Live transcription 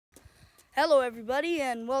Hello everybody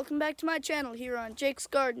and welcome back to my channel here on Jake's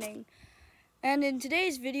Gardening. And in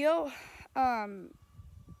today's video,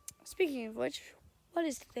 speaking of which, what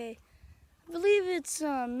is today? I believe it's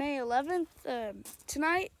May 11th.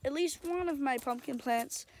 Tonight, at least one of my pumpkin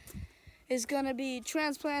plants is going to be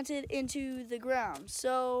transplanted into the ground.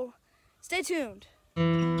 So, stay tuned.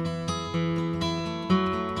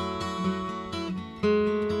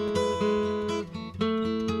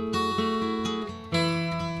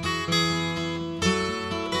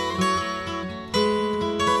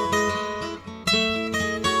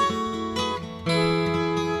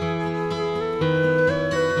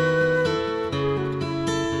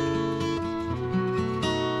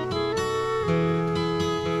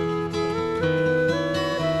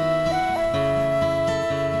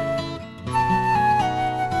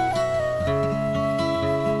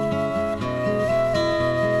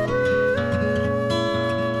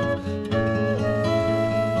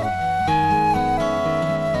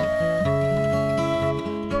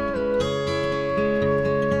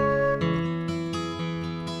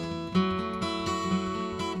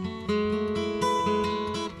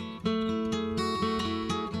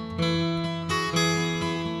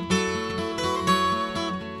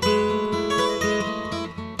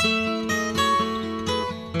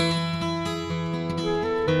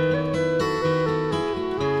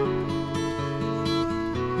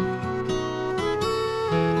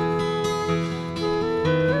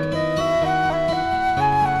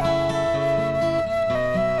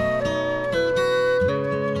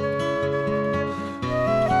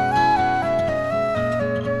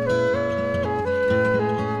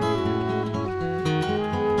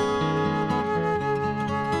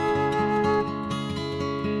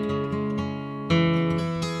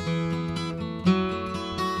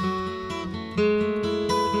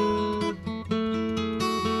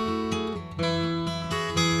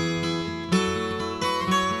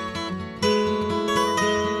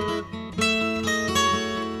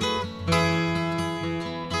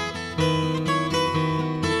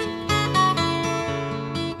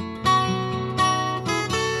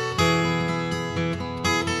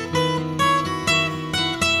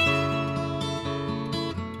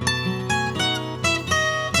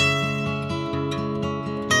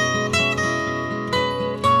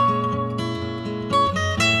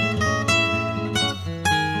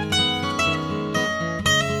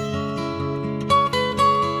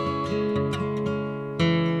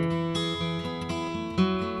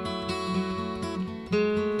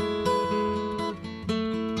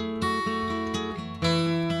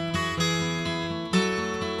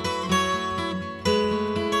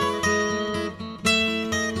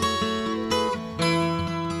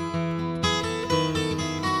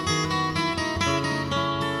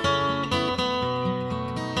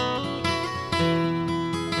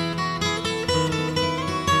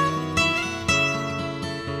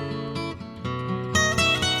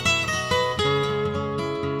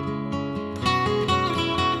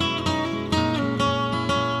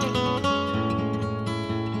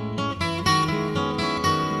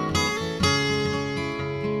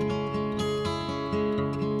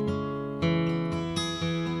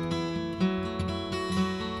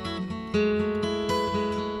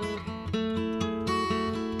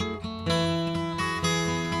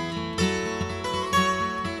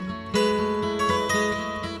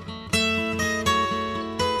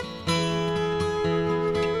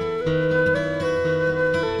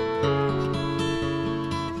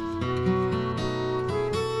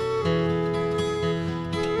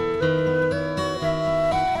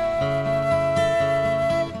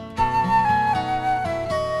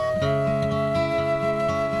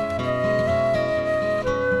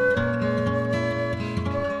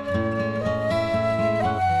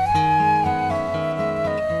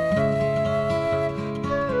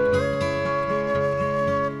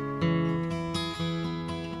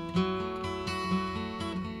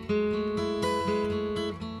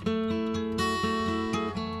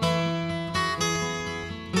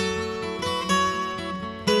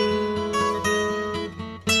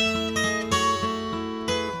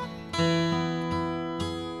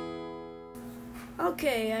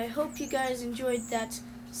 Okay, I hope you guys enjoyed that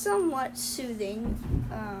somewhat soothing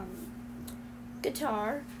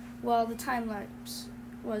guitar while the time lapse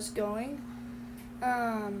was going.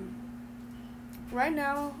 Right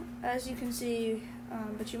now, as you can see,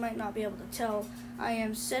 but you might not be able to tell, I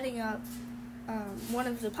am setting up one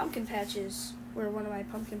of the pumpkin patches where one of my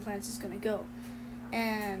pumpkin plants is going to go.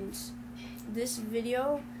 And this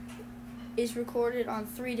video is recorded on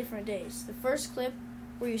 3 different days. The first clip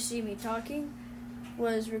where you see me talking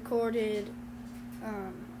was recorded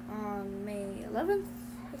on May 11th,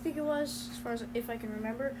 I think it was, as far as if I can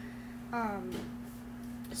remember.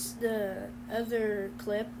 The other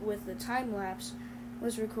clip with the time lapse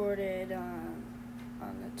was recorded on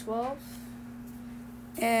the 12th,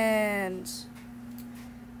 and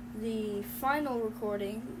the final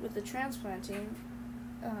recording with the transplanting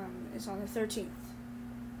is on the 13th.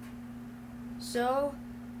 So,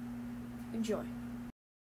 enjoy.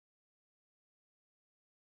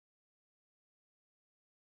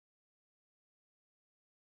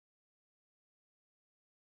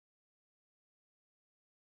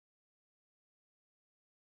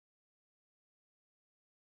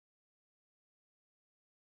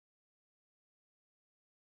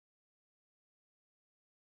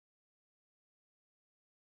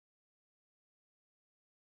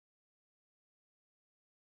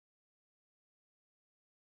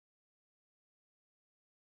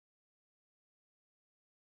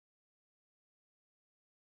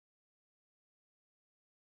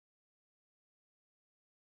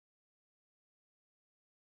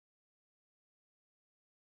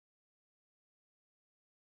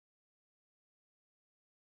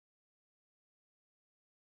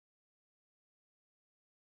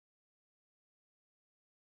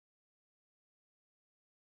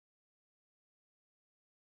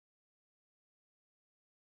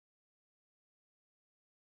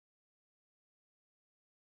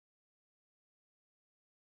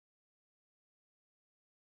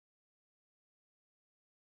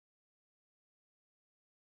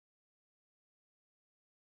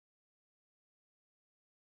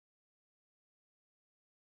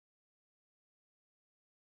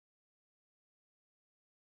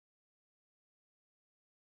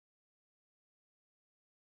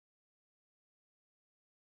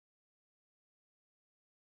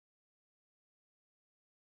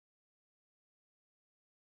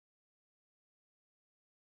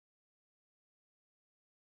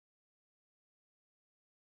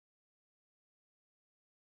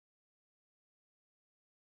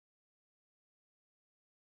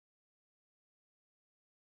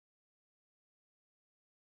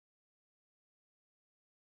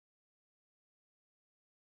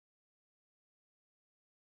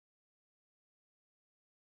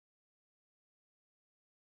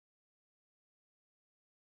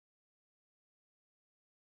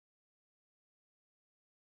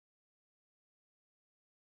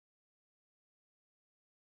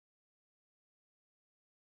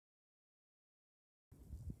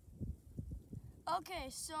 Okay,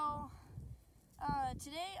 so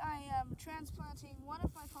today I am transplanting one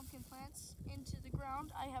of my pumpkin plants into the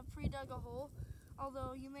ground. I have pre-dug a hole,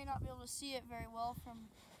 although you may not be able to see it very well from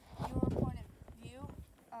your point of view.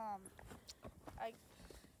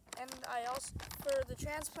 I also, for the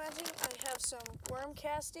transplanting, I have some worm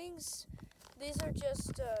castings. These are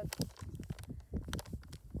just,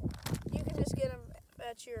 you can just get them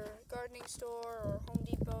at your gardening store or Home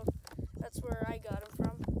Depot. That's where I got them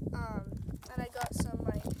from. And I got some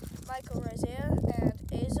mycorrhizae and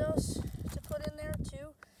azos to put in there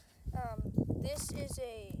too. This is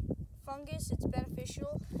a fungus. It's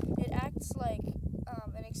beneficial. It acts like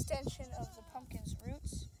an extension of the pumpkin's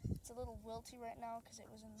roots. It's a little wilty right now because it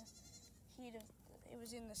was in the heat of, it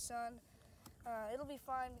was in the sun. It'll be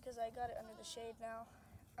fine because I got it under the shade now.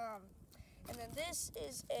 And then this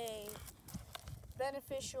is a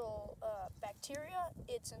beneficial bacteria.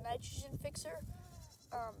 It's a nitrogen fixer.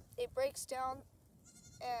 It breaks down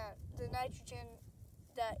the nitrogen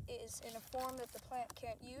that is in a form that the plant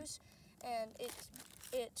can't use, and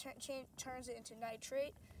it turns it into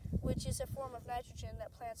nitrate, which is a form of nitrogen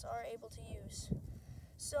that plants are able to use.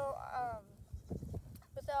 So,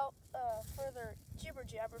 without further jibber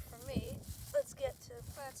jabber from me, let's get to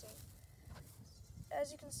planting.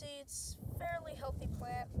 As you can see, it's a fairly healthy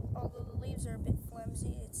plant, although the leaves are a bit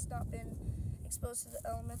flimsy. It's not been exposed to the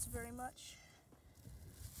elements very much.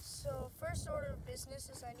 So first order of business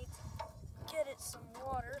is I need to get it some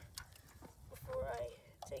water before I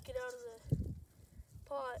take it out of the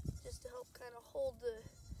pot, just to help kind of hold the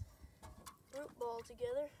root ball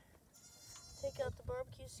together. Take out the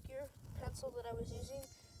barbecue skewer pencil that I was using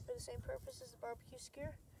for the same purpose as the barbecue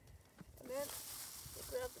skewer. And then you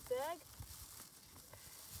grab the bag.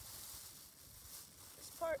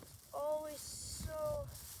 This part always so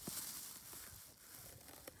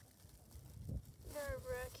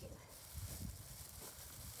nerve-wracking.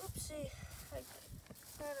 Oopsie,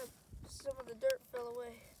 some of the dirt fell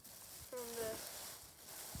away from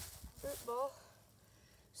the root ball.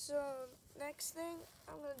 So next thing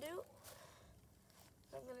I'm going to do,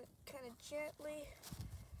 I'm going to kind of gently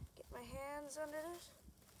get my hands under this.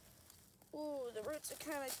 Ooh, the roots are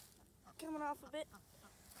kind of coming off a bit.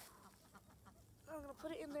 I'm gonna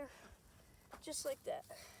put it in there just like that.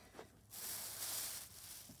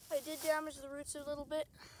 I did damage the roots a little bit.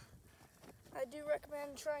 I do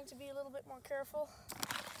recommend trying to be a little bit more careful.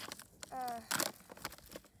 Now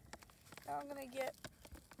I'm gonna get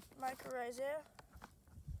mycorrhizae,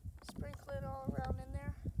 sprinkle it all around in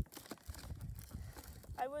there.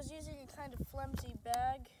 I was using a kind of flimsy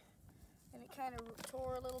bag, and it kind of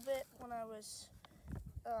tore a little bit when I was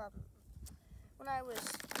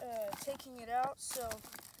taking it out, so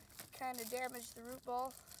it kind of damaged the root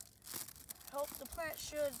ball. Hope the plant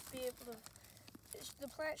should be able to. The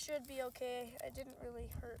plant should be okay. I didn't really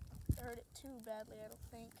hurt it too badly, I don't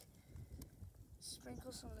think.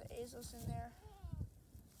 Sprinkle some of the azos in there.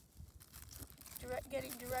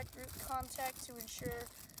 Getting direct root contact to ensure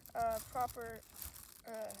proper.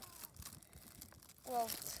 Well,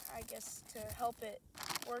 I guess to help it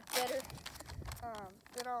work better.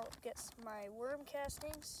 Then I'll get my worm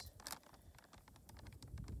castings.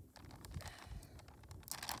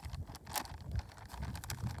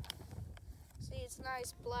 See, it's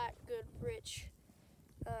nice, black, good, rich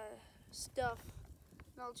stuff.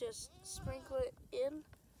 And I'll just sprinkle it in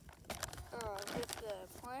with the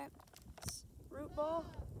plant's root ball,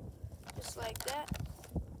 just like that.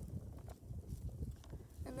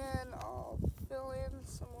 And then I'll fill in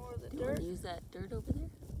some more of the dirt. Do you want to use that dirt over there?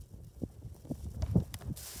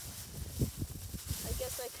 I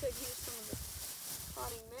guess I could use some of the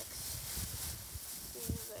potting mix,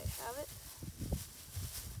 seeing as I have it.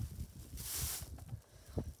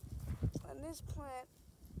 And this plant,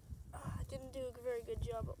 I didn't do a very good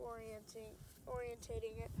job of orientating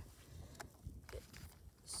it. Get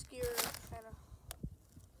skewer, kind of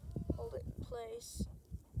hold it in place.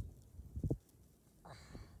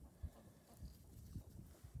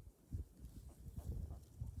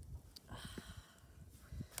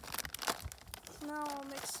 Now I'll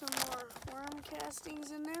mix some more worm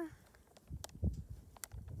castings in there.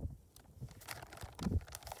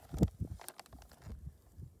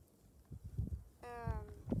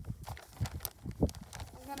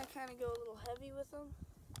 I'm gonna kind of go a little heavy with them,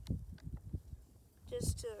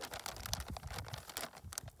 just to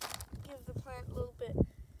give the plant a little bit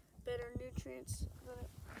better nutrients than it.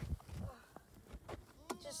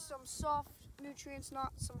 Just some soft nutrients,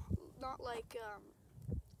 not like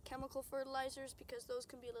chemical fertilizers, because those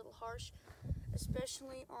can be a little harsh,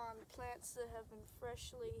 especially on plants that have been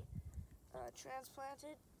freshly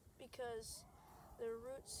transplanted, because their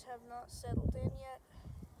roots have not settled in yet.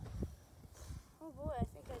 Oh boy, I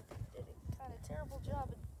think I did a kind of terrible job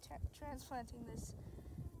at transplanting this.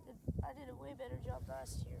 I did a way better job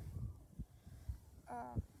last year.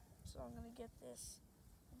 So I'm going to get this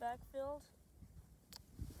backfilled.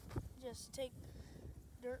 Just take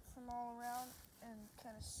dirt from all around and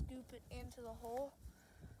kind of scoop it into the hole.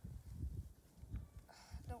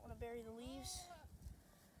 Don't want to bury the leaves.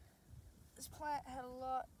 This plant had a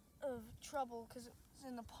lot of trouble because it was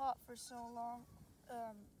in the pot for so long.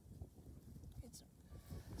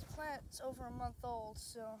 This plant's over a month old,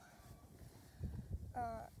 so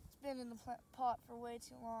it's been in the pot for way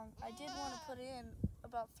too long. I did want to put it in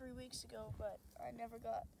about 3 weeks ago, but I never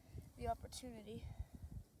got the opportunity.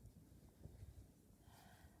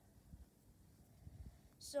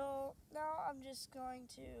 So now I'm just going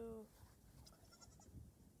to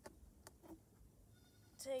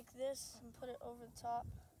take this and put it over the top,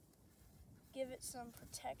 give it some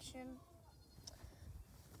protection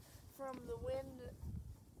from the wind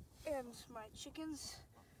and my chickens.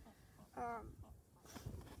 Let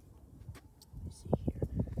me see here.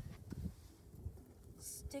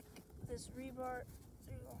 Stick this rebar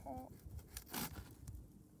through the hole.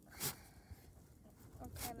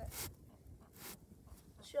 I'll kind of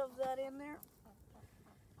shove that in there.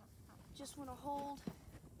 Just want to hold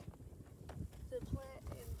the plant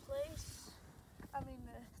in place.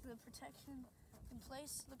 The protection in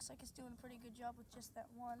place. Looks like it's doing a pretty good job with just that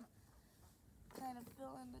one. Kind of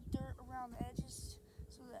fill in the dirt around the edges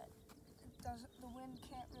so that the wind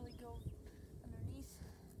can't really go underneath.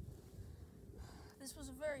 This was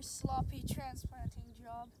a very sloppy transplanting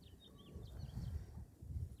job.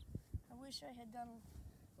 I wish I had done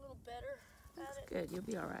a little better at it. Good, you'll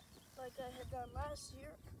be all right. Like I had done last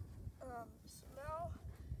year. So now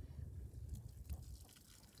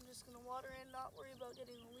I'm just gonna water in, not worry about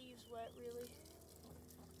getting the leaves wet really.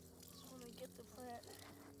 Just want to get the plant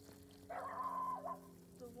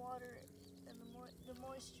the water and the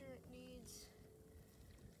moisture it needs.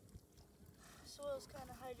 Soil's kind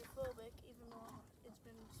of hydrophobic, even though it's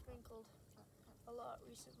been sprinkled a lot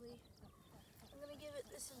recently. I'm gonna give it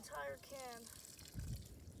this entire can.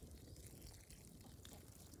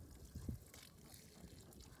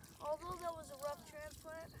 although that was a rough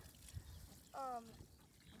transplant,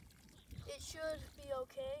 it should be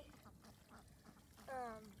okay.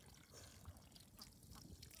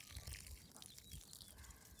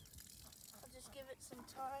 I'll just give it some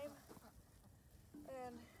time,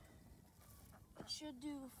 and it should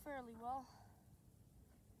do fairly well.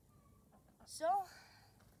 So,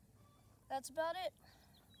 that's about it.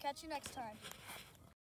 Catch you next time.